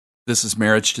This is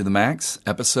Marriage to the Max,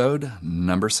 episode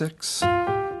number 6.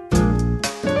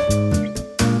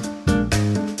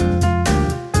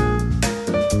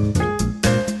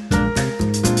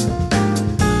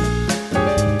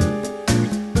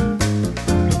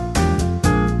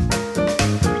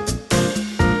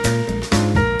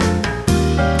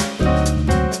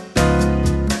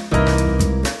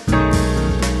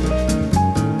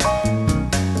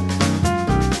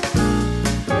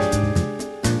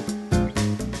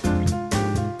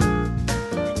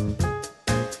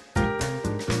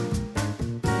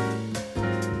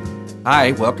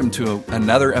 Hi, welcome to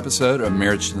another episode of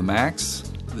Marriage to the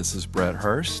Max. This is Brett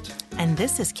Hurst. And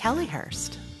this is Kelly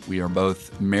Hurst. We are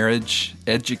both marriage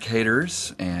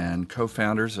educators and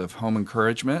co-founders of Home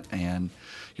Encouragement, and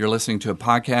you're listening to a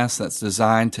podcast that's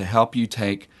designed to help you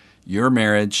take your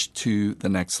marriage to the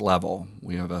next level.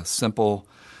 We have a simple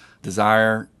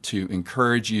desire to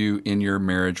encourage you in your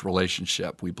marriage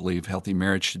relationship. We believe healthy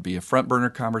marriage should be a front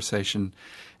burner conversation,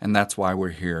 and that's why we're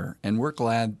here. And we're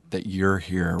glad that you're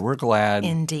here. We're glad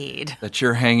Indeed that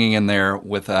you're hanging in there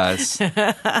with us,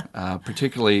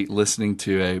 particularly listening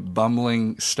to a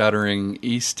bumbling, stuttering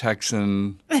East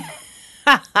Texan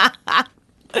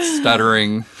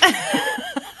stuttering.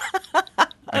 I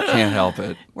can't help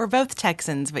it. We're both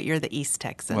Texans, but you're the East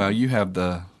Texan. Well, you have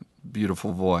the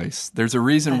beautiful voice. There's a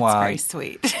reason That's why. Very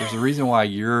sweet. There's a reason why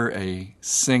you're a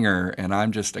singer and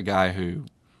I'm just a guy who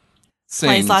sings.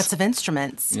 Plays lots of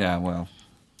instruments. Yeah, well,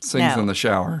 sings in the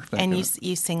shower. And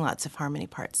you sing lots of harmony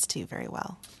parts too very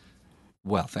well.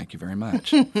 Well, thank you very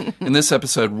much. In this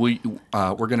episode, we're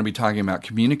going to be talking about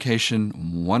Communication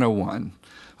 101.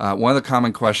 One of the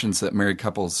common questions that married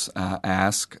couples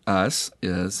ask us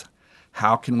is,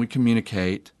 how can we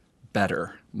communicate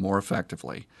better, more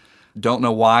effectively? Don't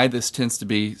know why this tends to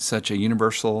be such a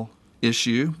universal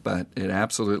issue, but it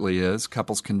absolutely is.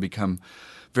 Couples can become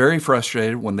very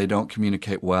frustrated when they don't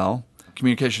communicate well.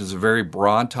 Communication is a very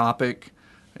broad topic.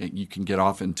 You can get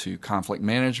off into conflict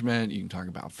management. You can talk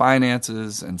about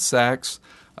finances and sex.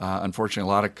 Unfortunately,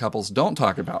 a lot of couples don't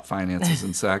talk about finances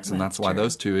and sex, and that's why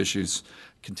those two issues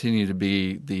continue to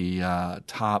be the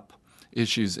top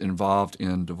issues involved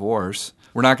in divorce.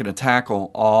 We're not going to tackle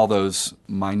all those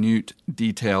minute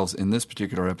details in this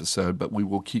particular episode, but we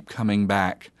will keep coming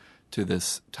back to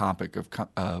this topic of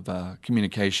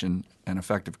communication and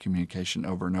effective communication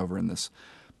over and over in this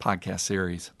podcast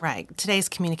series. Right. Today's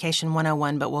Communication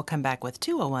 101, but we'll come back with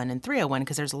 201 and 301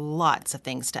 because there's lots of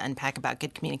things to unpack about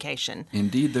good communication.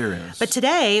 Indeed there is. But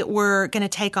today we're going to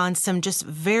take on some just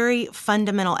very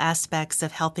fundamental aspects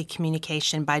of healthy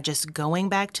communication by just going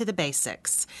back to the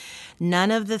basics.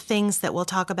 None of the things that we'll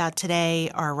talk about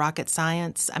today are rocket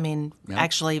science. I mean,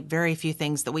 Actually, very few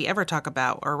things that we ever talk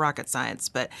about are rocket science,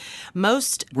 but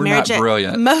most marriage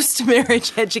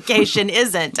education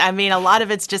isn't. I mean, a lot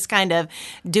of it's just kind of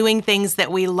doing things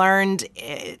that we learned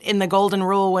in the golden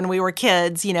rule when we were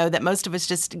kids, that most of us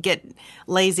just get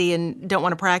lazy and don't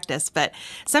want to practice. But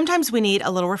sometimes we need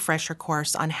a little refresher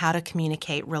course on how to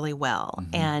communicate really well.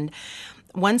 Mm-hmm. And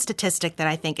one statistic that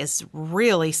I think is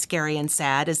really scary and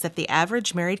sad is that the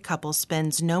average married couple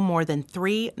spends no more than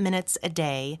 3 minutes a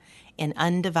day in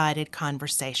undivided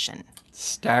conversation.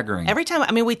 Staggering. Every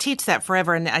time, we teach that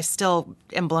forever, and I still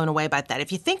am blown away by that.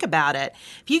 If you think about it,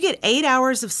 if you get 8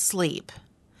 hours of sleep,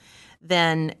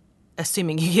 then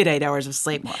assuming you get 8 hours of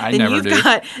sleep, then you've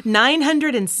got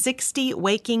 960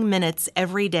 waking minutes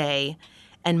every day,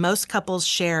 and most couples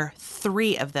share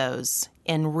 3 of those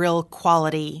in real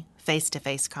quality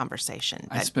face-to-face conversation.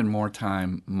 I spend more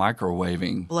time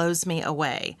microwaving. Blows me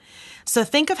away. So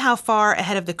think of how far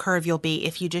ahead of the curve you'll be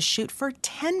if you just shoot for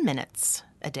 10 minutes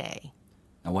a day.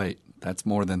 Now wait, that's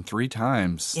more than 3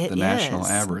 times the national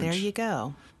average. There you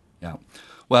go. Yeah.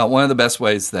 Well, one of the best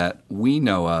ways that we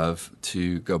know of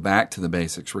to go back to the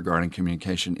basics regarding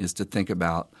communication is to think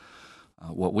about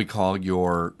what we call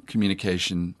your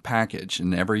communication package.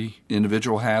 And every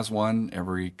individual has one,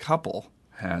 every couple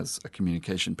has a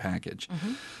communication package.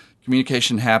 Mm-hmm.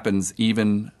 Communication happens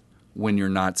even when you're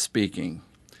not speaking.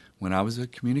 When I was a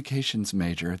communications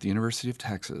major at the University of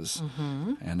Texas,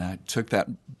 mm-hmm. and I took that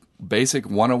basic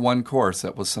 101 course,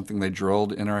 that was something they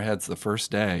drilled in our heads the first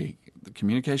day. The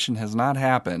communication has not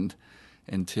happened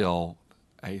until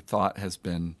a thought has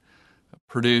been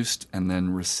produced and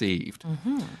then received.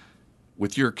 Mm-hmm.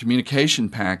 With your communication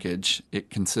package,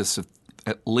 it consists of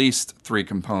at least 3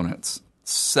 components.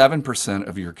 7%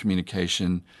 of your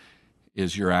communication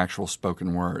is your actual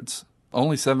spoken words.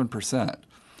 Only 7%.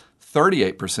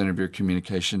 38% of your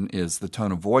communication is the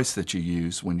tone of voice that you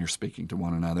use when you're speaking to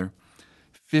one another.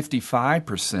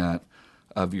 55%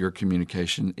 of your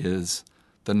communication is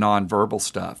the nonverbal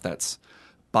stuff. That's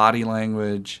body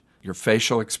language, your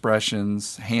facial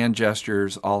expressions, hand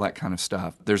gestures, all that kind of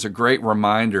stuff. There's a great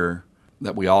reminder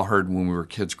that we all heard when we were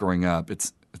kids growing up.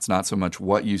 It's not so much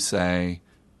what you say,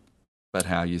 but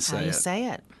how you say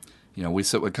it. You know, we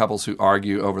sit with couples who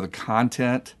argue over the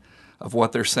content of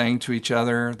what they're saying to each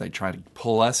other. They try to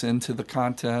pull us into the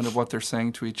content of what they're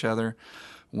saying to each other.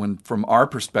 When from our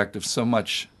perspective,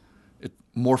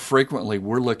 more frequently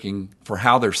we're looking for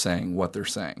how they're saying what they're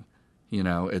saying. You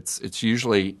know, it's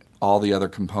usually all the other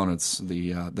components,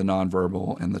 the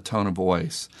nonverbal and the tone of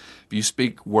voice. If you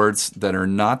speak words that are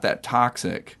not that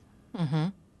toxic,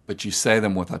 but you say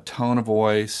them with a tone of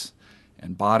voice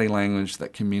and body language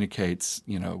that communicates,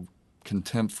 you know,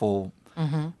 contemptful.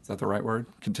 Is that the right word?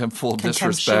 Contemptful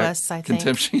disrespect. I think.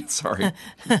 Contemptuous. Sorry.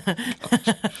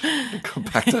 Go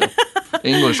back to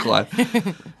English class.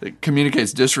 It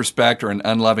communicates disrespect or an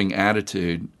unloving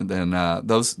attitude. Then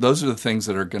those are the things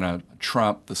that are going to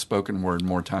trump the spoken word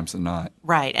more times than not.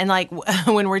 Right, and like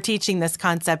when we're teaching this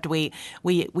concept, we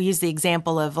use the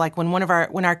example of like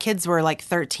when our kids were like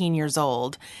 13 years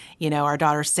old. You know, our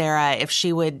daughter Sarah, if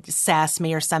she would sass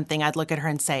me or something, I'd look at her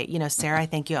and say, you know, Sarah, I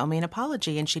think you owe me an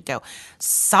apology, and she'd go,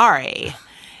 sorry.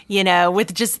 You know,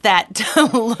 with just that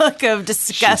look of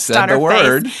disgust on her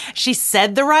face. She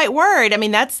said the right word. I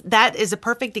mean, that is a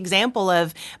perfect example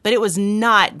of, but it was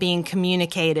not being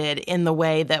communicated in the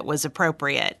way that was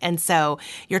appropriate. And so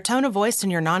your tone of voice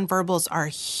and your nonverbals are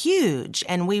huge,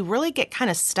 and we really get kind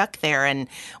of stuck there, and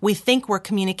we think we're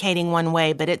communicating one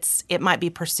way, but it might be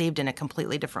perceived in a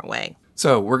completely different way.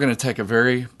 So we're going to take a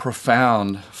very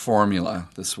profound formula.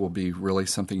 This will be really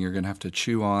something you're going to have to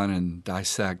chew on and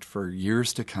dissect for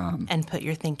years to come. And put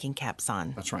your thinking caps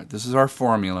on. That's right. This is our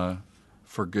formula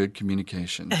for good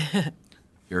communication.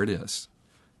 Here it is.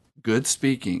 Good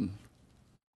speaking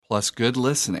plus good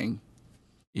listening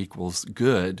equals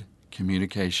good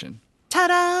communication.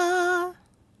 Ta-da!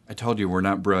 I told you we're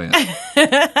not brilliant.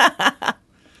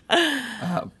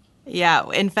 Yeah.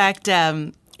 In fact,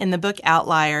 in the book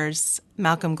Outliers,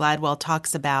 Malcolm Gladwell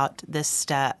talks about this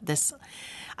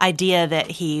idea that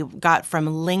he got from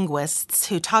linguists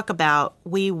who talk about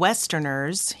we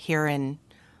Westerners here in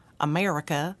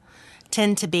America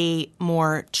tend to be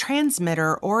more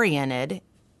transmitter-oriented.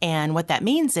 And what that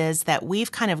means is that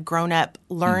we've kind of grown up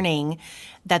learning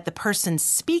that the person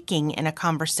speaking in a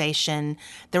conversation,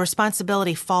 the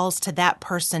responsibility falls to that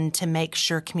person to make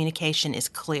sure communication is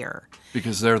clear.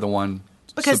 Because they're the one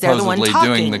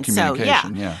talking, doing the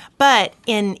communication. So, yeah. But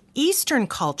in Eastern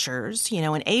cultures, you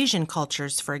know, in Asian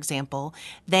cultures, for example,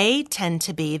 they tend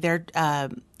to be their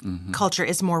culture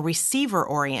is more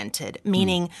receiver-oriented,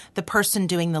 meaning the person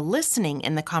doing the listening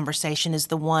in the conversation is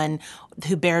the one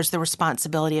who bears the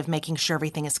responsibility of making sure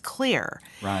everything is clear.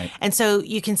 Right. And so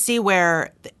you can see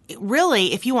where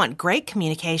really, if you want great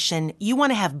communication, you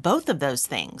want to have both of those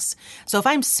things. So if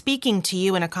I'm speaking to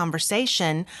you in a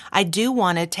conversation, I do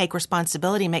want to take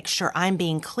responsibility, make sure I'm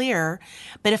being clear.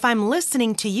 But if I'm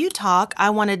listening to you talk,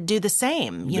 I want to do the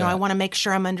same. You know, I want to make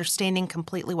sure I'm understanding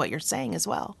completely what you're saying as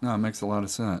well. No, it makes a lot of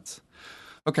sense.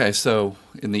 Okay, so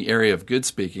in the area of good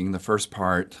speaking, the first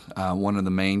part, one of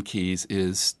the main keys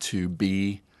is to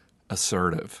be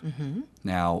assertive.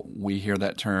 Now, we hear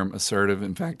that term assertive.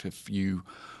 In fact, if you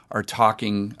are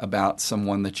talking about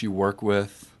someone that you work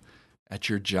with at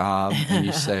your job and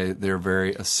you say they're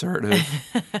very assertive,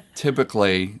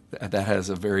 typically that has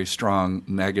a very strong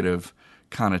negative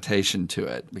connotation to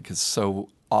it, because so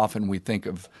often we think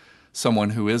of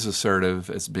someone who is assertive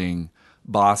as being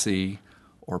bossy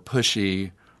or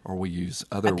pushy, or we use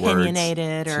other words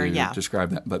to describe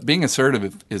that. But being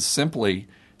assertive is simply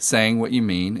saying what you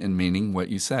mean and meaning what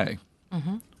you say.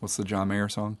 What's the John Mayer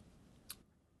song?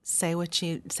 Say what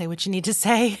you need to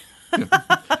say.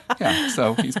 Yeah,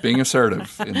 so he's being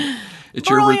assertive. And it's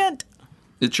Brilliant.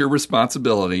 It's your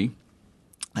responsibility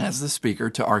as the speaker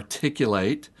to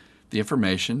articulate the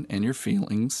information and your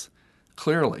feelings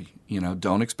clearly. You know,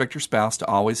 don't expect your spouse to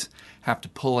always have to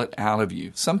pull it out of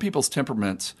you. Some people's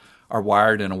temperaments are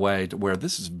wired in a way to where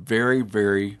this is very,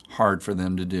 very hard for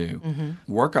them to do.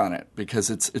 Work on it, because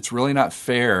it's really not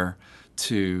fair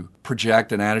to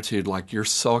project an attitude like you're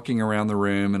sulking around the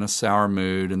room in a sour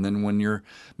mood, and then when your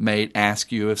mate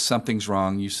asks you if something's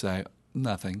wrong, you say,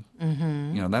 nothing.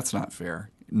 You know, that's not fair.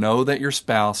 Know that your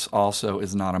spouse also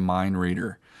is not a mind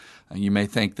reader. You may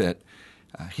think that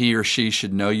he or she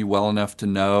should know you well enough to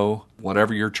know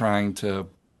whatever you're trying to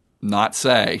not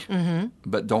say,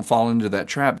 but don't fall into that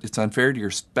trap. It's unfair to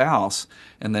your spouse,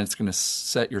 and then it's going to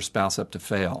set your spouse up to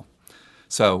fail.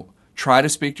 So try to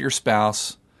speak to your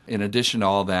spouse in addition to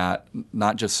all that,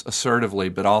 not just assertively,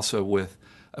 but also with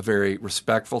a very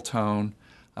respectful tone,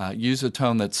 use a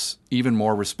tone that's even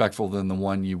more respectful than the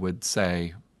one you would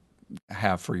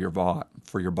have for your boss.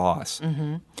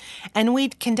 Mm-hmm. And we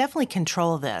can definitely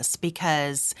control this,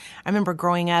 because I remember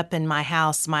growing up in my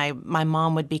house, my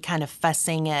mom would be kind of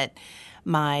fussing at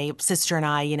my sister and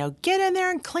I, get in there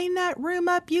and clean that room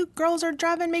up. You girls are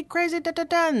driving me crazy. Da, da,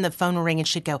 da. And the phone would ring and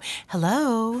she'd go,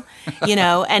 hello,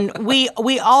 and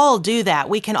we all do that.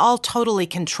 We can all totally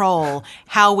control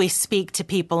how we speak to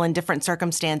people in different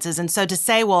circumstances. And so to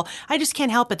say, well, I just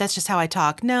can't help it, that's just how I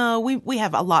talk. No, we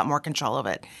have a lot more control of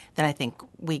it than I think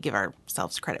we give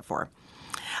ourselves credit for.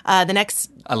 I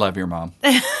love your mom.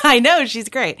 I know, she's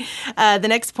great. The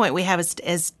next point we have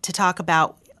is to talk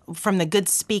about, from the good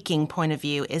speaking point of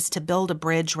view, is to build a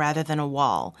bridge rather than a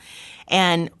wall.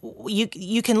 And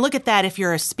you can look at that if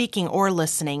you're speaking or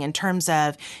listening, in terms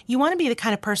of, you want to be the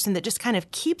kind of person that just kind of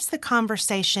keeps the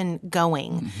conversation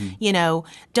going. Mm-hmm.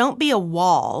 Don't be a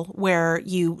wall where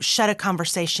you shut a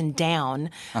conversation down,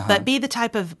 but be the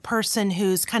type of person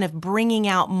who's kind of bringing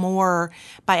out more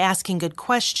by asking good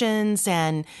questions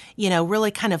and,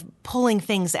 really kind of pulling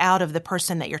things out of the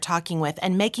person that you're talking with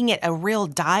and making it a real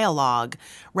dialogue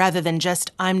rather than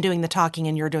just, I'm doing the talking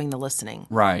and you're doing the listening.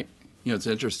 Right. It's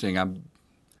interesting. I've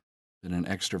been an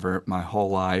extrovert my whole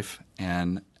life,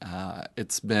 and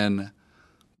it's been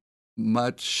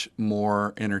much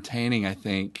more entertaining, I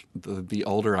think, the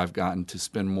older I've gotten, to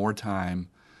spend more time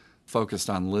focused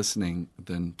on listening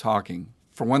than talking.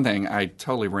 For one thing, I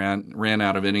totally ran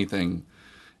out of anything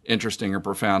interesting or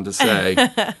profound to say.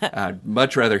 I'd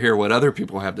much rather hear what other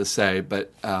people have to say,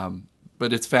 but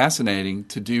it's fascinating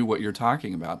to do what you're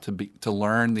talking about, to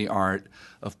learn the art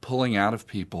of pulling out of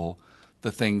people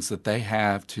the things that they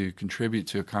have to contribute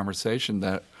to a conversation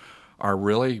that are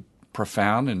really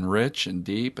profound and rich and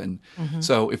deep. And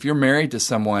so if you're married to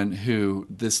someone who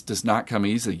this does not come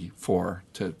easy for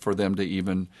them to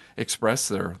even express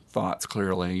their thoughts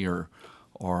clearly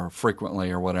or frequently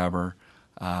or whatever,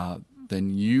 then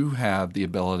you have the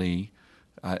ability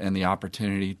and the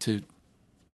opportunity to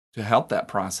help that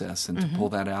process and to pull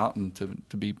that out and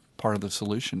to be part of the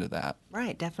solution to that.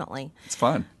 Right, definitely. It's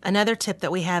fun. Another tip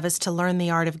that we have is to learn the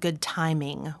art of good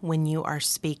timing when you are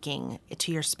speaking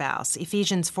to your spouse.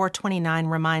 Ephesians 4:29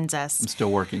 reminds us, I'm still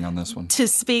working on this one, to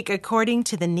speak according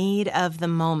to the need of the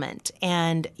moment.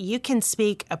 And you can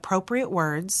speak appropriate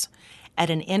words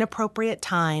at an inappropriate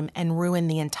time and ruin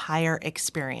the entire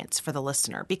experience for the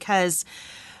listener, because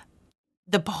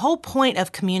the whole point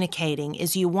of communicating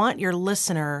is you want your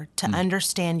listener to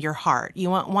understand your heart. You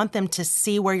want them to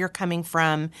see where you're coming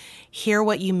from, hear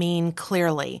what you mean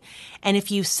clearly. And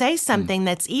if you say something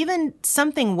that's even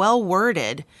something well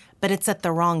worded, but it's at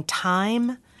the wrong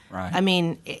time, right. I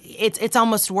mean, it's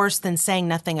almost worse than saying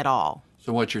nothing at all.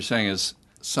 So what you're saying is,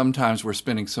 sometimes we're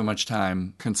spending so much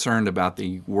time concerned about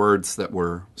the words that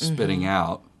we're spitting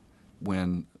out,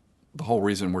 when the whole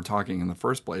reason we're talking in the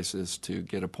first place is to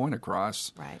get a point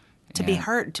across. Right. To be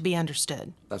heard, to be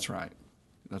understood. That's right.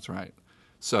 That's right.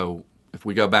 So if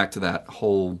we go back to that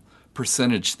whole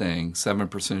percentage thing,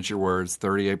 7% is your words,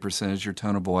 38% is your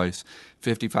tone of voice,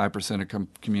 55% of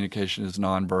communication is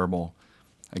nonverbal.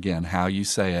 Again, how you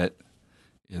say it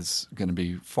is going to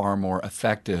be far more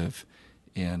effective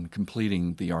in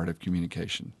completing the art of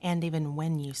communication. And even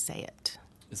when you say it.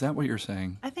 Is that what you're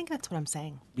saying? I think that's what I'm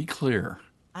saying. Be clear.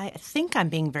 I think I'm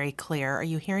being very clear. Are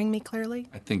you hearing me clearly?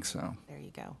 I think so. There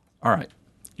you go. All right.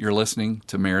 You're listening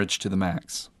to Marriage to the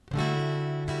Max.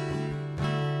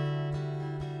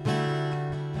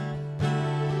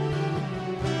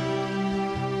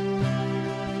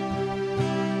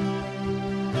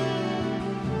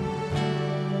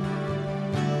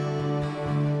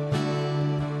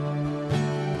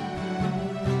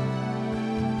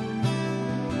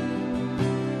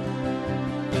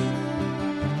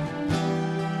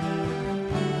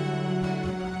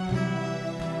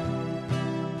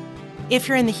 If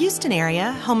you're in the Houston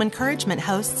area, Home Encouragement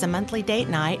hosts a monthly date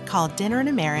night called Dinner and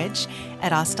a Marriage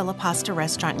at Asta La Pasta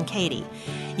Restaurant in Katy.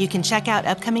 You can check out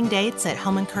upcoming dates at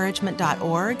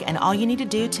homeencouragement.org, and all you need to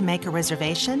do to make a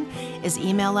reservation is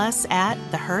email us at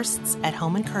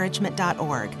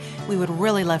thehursts@homeencouragement.org. We would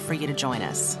really love for you to join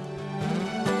us.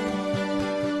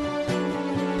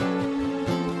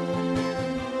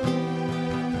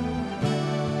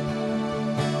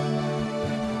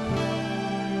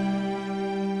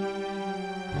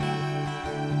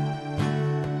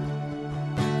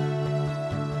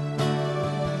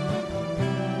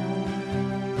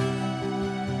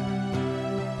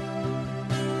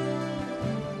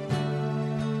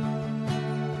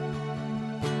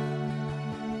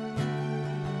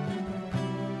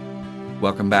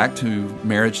 Welcome back to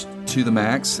Marriage To the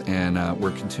Max, and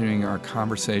we're continuing our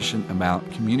conversation about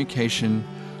Communication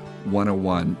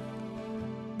 101.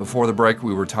 Before the break,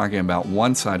 we were talking about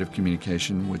one side of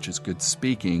communication, which is good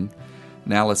speaking.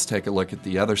 Now let's take a look at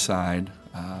the other side,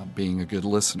 being a good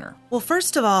listener. Well,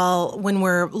 first of all, when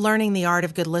we're learning the art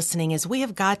of good listening is we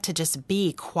have got to just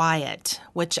be quiet,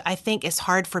 which I think is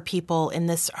hard for people in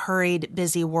this hurried,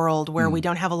 busy world where we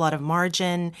don't have a lot of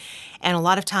margin. And a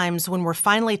lot of times when we're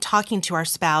finally talking to our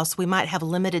spouse, we might have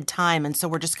limited time. And so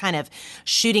we're just kind of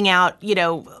shooting out,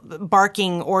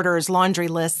 barking orders, laundry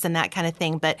lists, and that kind of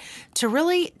thing. But to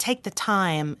really take the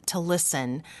time to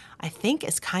listen, I think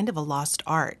is kind of a lost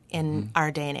art in our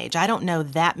day and age. I don't know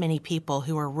that many people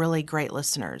who are really great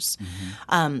listeners.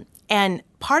 And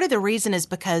part of the reason is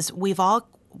because we've all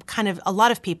a lot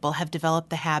of people have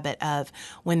developed the habit of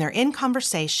when they're in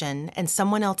conversation and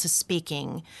someone else is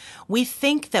speaking, we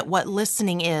think that what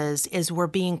listening is we're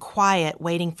being quiet,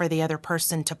 waiting for the other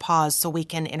person to pause so we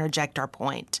can interject our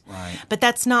point. Right. But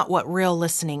that's not what real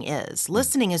listening is.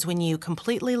 Listening is when you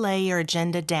completely lay your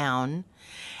agenda down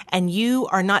and you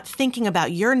are not thinking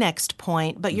about your next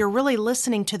point, but you're really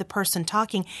listening to the person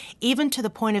talking, even to the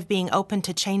point of being open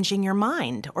to changing your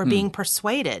mind or being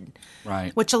persuaded.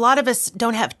 Right. Which a lot of us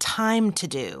don't have time to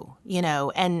do,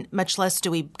 and much less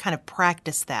do we kind of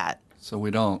practice that. So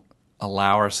we don't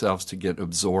allow ourselves to get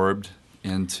absorbed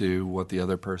into what the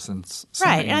other person's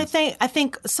saying. Right. And I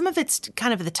think some of it's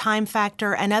kind of the time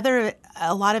factor, and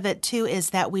a lot of it too is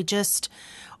that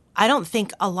I don't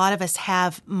think a lot of us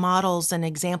have models and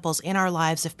examples in our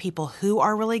lives of people who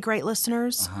are really great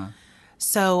listeners.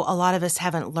 So a lot of us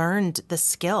haven't learned the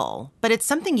skill, but it's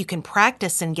something you can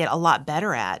practice and get a lot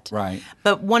better at. Right.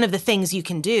 But one of the things you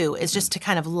can do is just to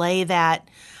kind of lay that,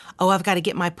 I've got to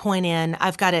get my point in.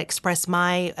 I've got to express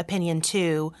my opinion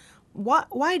too.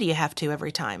 Why do you have to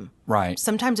every time? Right.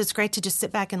 Sometimes it's great to just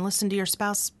sit back and listen to your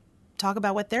spouse talk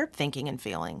about what they're thinking and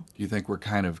feeling. Do you think we're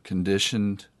kind of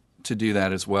conditioned to do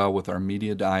that as well with our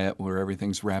media diet where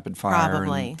everything's rapid fire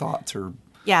Probably. and thoughts are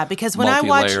because when I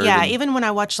watch, multi-layered even when I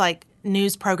watch like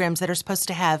news programs that are supposed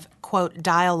to have, quote,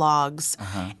 dialogues,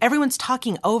 everyone's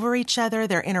talking over each other,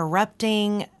 they're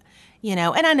interrupting, and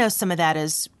I know some of that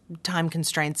is time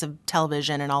constraints of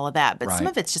television and all of that, but some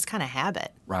of it's just kind of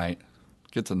habit. Right.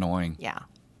 Gets annoying. Yeah.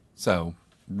 So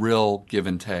real give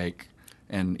and take,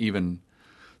 and even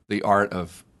the art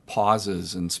of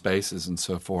pauses and spaces and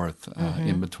so forth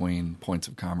in between points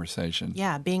of conversation.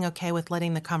 Yeah, being okay with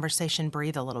letting the conversation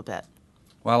breathe a little bit.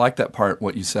 Well, I like that part,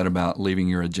 what you said about leaving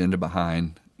your agenda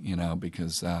behind,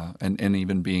 because and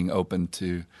even being open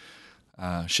to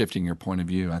shifting your point of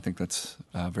view. I think that's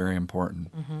very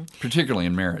important, particularly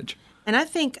in marriage. And I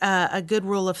think a good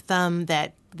rule of thumb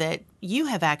that you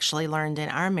have actually learned in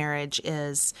our marriage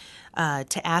is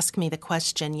to ask me the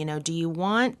question, do you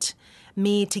want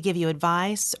me to give you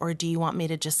advice or do you want me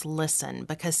to just listen?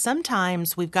 Because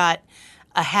sometimes we've got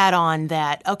a hat on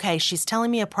that, okay, she's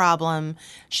telling me a problem,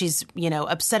 she's,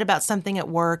 upset about something at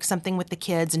work, something with the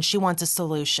kids, and she wants a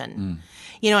solution.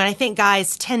 And I think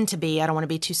guys tend to be, I don't want to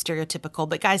be too stereotypical,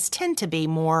 but guys tend to be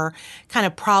more kind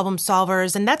of problem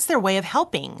solvers, and that's their way of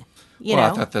helping.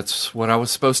 I thought that's what I was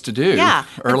supposed to do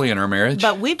early in our marriage.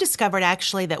 But we've discovered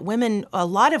actually that a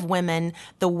lot of women,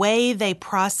 the way they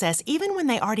process, even when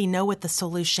they already know what the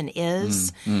solution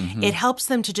is, it helps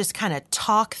them to just kind of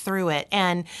talk through it.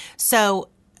 And so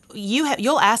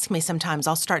you'll ask me sometimes,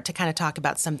 I'll start to kind of talk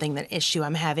about that issue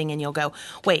I'm having, and you'll go,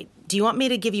 wait, do you want me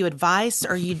to give you advice,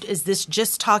 or is this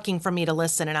just talking for me to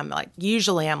listen? And I'm like,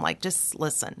 just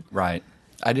listen. Right.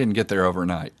 I didn't get there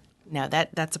overnight. No,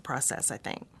 that's a process, I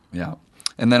think. Yeah.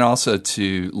 And then also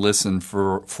to listen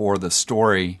for the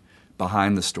story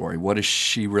behind the story. What is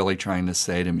she really trying to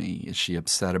say to me? Is she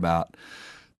upset about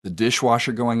the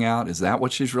dishwasher going out? Is that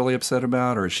what she's really upset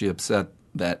about? Or is she upset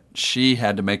that she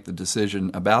had to make the decision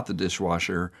about the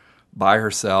dishwasher by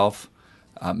herself?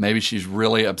 Maybe she's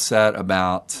really upset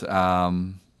about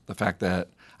the fact that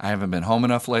I haven't been home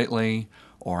enough lately,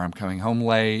 or I'm coming home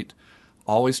late.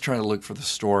 Always try to look for the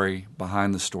story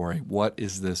behind the story. What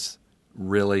is this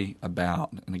really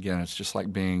about? And again, it's just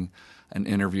like being an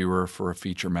interviewer for a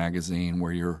feature magazine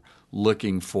where you're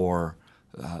looking for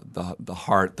the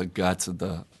heart, the guts of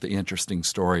the interesting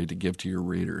story to give to your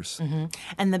readers.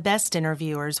 And the best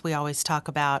interviewers we always talk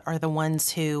about are the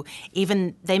ones who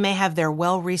they may have their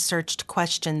well-researched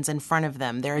questions in front of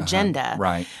them, their agenda.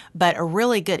 Right. But a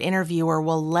really good interviewer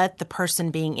will let the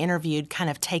person being interviewed kind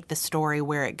of take the story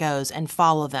where it goes and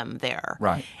follow them there.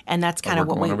 Right. And that's kind of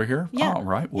what over here? Yeah. All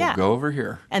right, we'll go over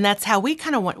here. And that's how we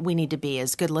need to be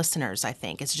as good listeners, I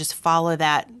think, is just follow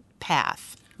that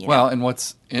path. Well, and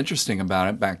what's interesting about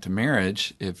it, back to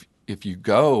marriage, if you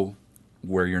go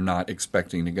where you're not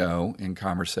expecting to go in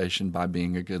conversation by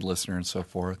being a good listener and so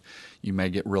forth, you may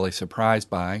get really surprised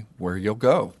by where you'll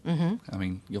go. Mm-hmm. I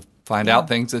mean, you'll find out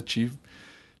things that you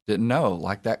didn't know,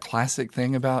 like that classic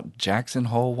thing about Jackson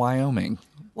Hole, Wyoming.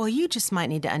 Well, you just might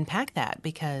need to unpack that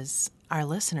because our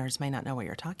listeners may not know what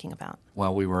you're talking about.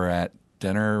 Well, we were at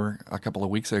dinner a couple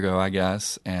of weeks ago, I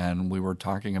guess, and we were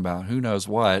talking about who knows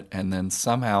what, and then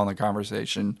somehow in the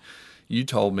conversation you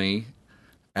told me,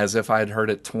 as if I had heard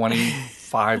it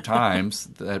 25 times,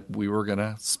 that we were going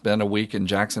to spend a week in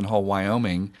Jackson Hole,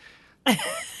 Wyoming.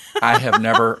 I have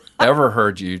never, ever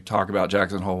heard you talk about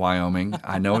Jackson Hole, Wyoming.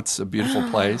 I know it's a beautiful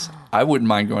place. I wouldn't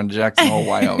mind going to Jackson Hole,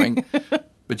 Wyoming.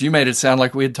 But you made it sound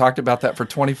like we had talked about that for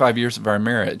 25 years of our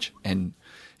marriage. And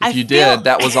if you did,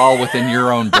 that was all within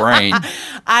your own brain.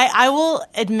 I will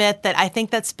admit that I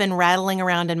think that's been rattling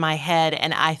around in my head,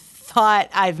 and I thought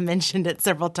I've mentioned it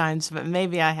several times, but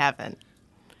maybe I haven't.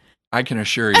 I can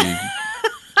assure you,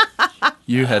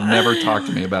 you had never talked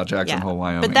to me about Jackson Hole,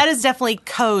 Wyoming. But that is definitely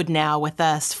code now with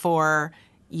us for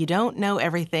you don't know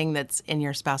everything that's in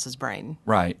your spouse's brain.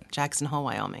 Right. Jackson Hole,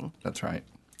 Wyoming. That's right.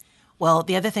 Well,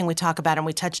 the other thing we talk about, and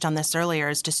we touched on this earlier,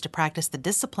 is just to practice the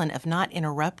discipline of not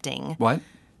interrupting. What?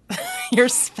 Your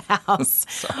spouse.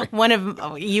 Sorry.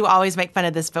 You always make fun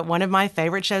of this, but one of my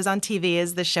favorite shows on TV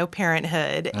is the show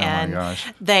Parenthood. Oh and my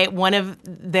gosh. one of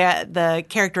the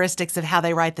characteristics of how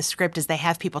they write the script is they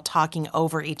have people talking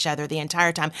over each other the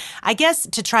entire time. I guess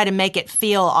to try to make it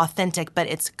feel authentic, but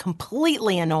it's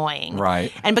completely annoying.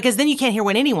 Right. And because then you can't hear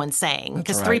what anyone's saying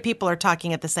because three people are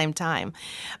talking at the same time.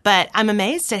 But I'm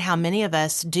amazed at how many of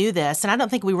us do this, and I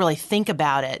don't think we really think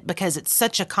about it because it's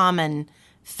such a common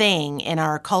thing in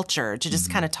our culture to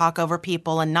just kind of talk over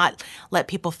people and not let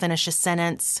people finish a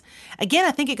sentence. Again,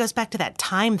 I think it goes back to that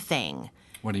time thing.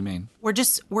 What do you mean? We're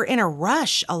in a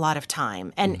rush a lot of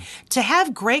time. And to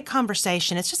have great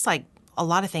conversation, it's just like a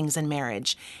lot of things in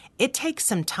marriage. It takes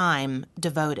some time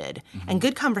devoted. And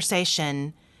good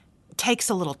conversation takes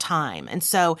a little time. And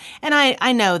so, and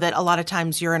I know that a lot of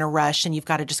times you're in a rush and you've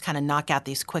got to just kind of knock out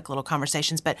these quick little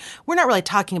conversations, but we're not really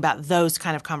talking about those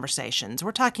kind of conversations.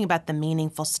 We're talking about the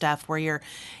meaningful stuff where you're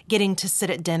getting to sit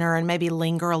at dinner and maybe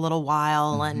linger a little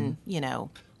while and, you know.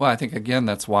 Well, I think, again,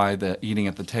 that's why the eating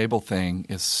at the table thing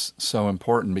is so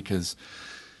important because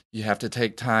you have to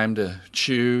take time to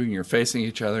chew. You're facing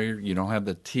each other. You don't have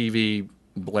the TV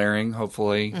blaring,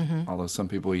 hopefully, although some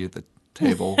people eat at the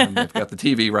table and they've got the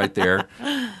TV right there.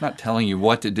 I'm not telling you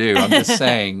what to do. I'm just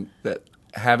saying that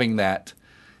having that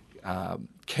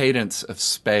cadence of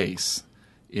space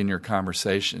in your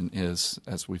conversation is,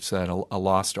 as we've said, a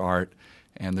lost art,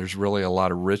 and there's really a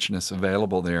lot of richness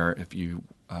available there if you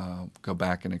go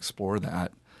back and explore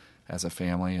that as a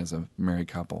family, as a married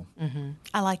couple.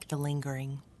 I like the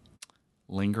lingering.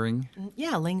 Lingering?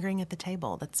 Yeah, lingering at the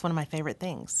table. That's one of my favorite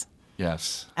things.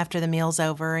 Yes. After the meal's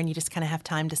over and you just kind of have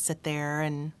time to sit there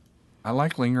and... I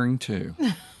like lingering too.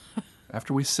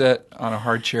 After we sit on a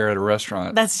hard chair at a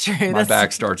restaurant, that's true. My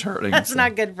back starts hurting. That's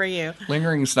not good for you.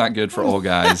 Lingering is not good for old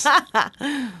guys.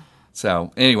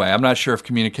 So anyway, I'm not sure if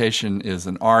communication is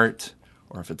an art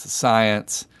or if it's a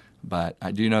science, but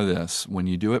I do know this. When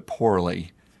you do it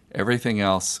poorly, everything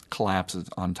else collapses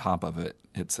on top of it.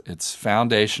 It's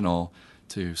foundational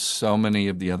to so many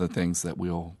of the other things that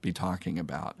we'll be talking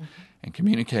about. And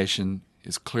communication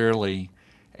is clearly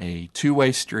a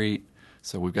two-way street,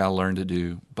 so we've got to learn to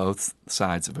do both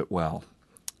sides of it well.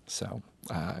 So,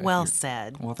 well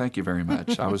said. Well, thank you very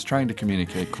much. I was trying to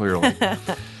communicate clearly.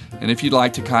 And if you'd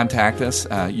like to contact us,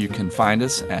 you can find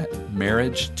us at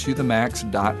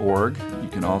marriagetothemax.org. You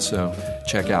can also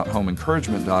check out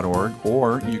homeencouragement.org,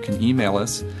 or you can email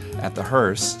us at the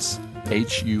Hursts,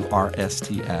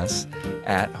 HURSTS,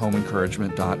 at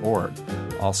homeencouragement.org.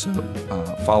 Also,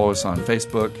 follow us on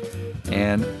Facebook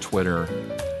and Twitter.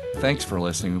 Thanks for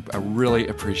listening. I really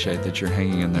appreciate that you're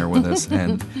hanging in there with us.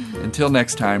 And until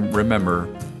next time, remember,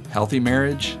 healthy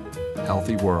marriage,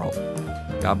 healthy world.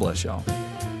 God bless y'all.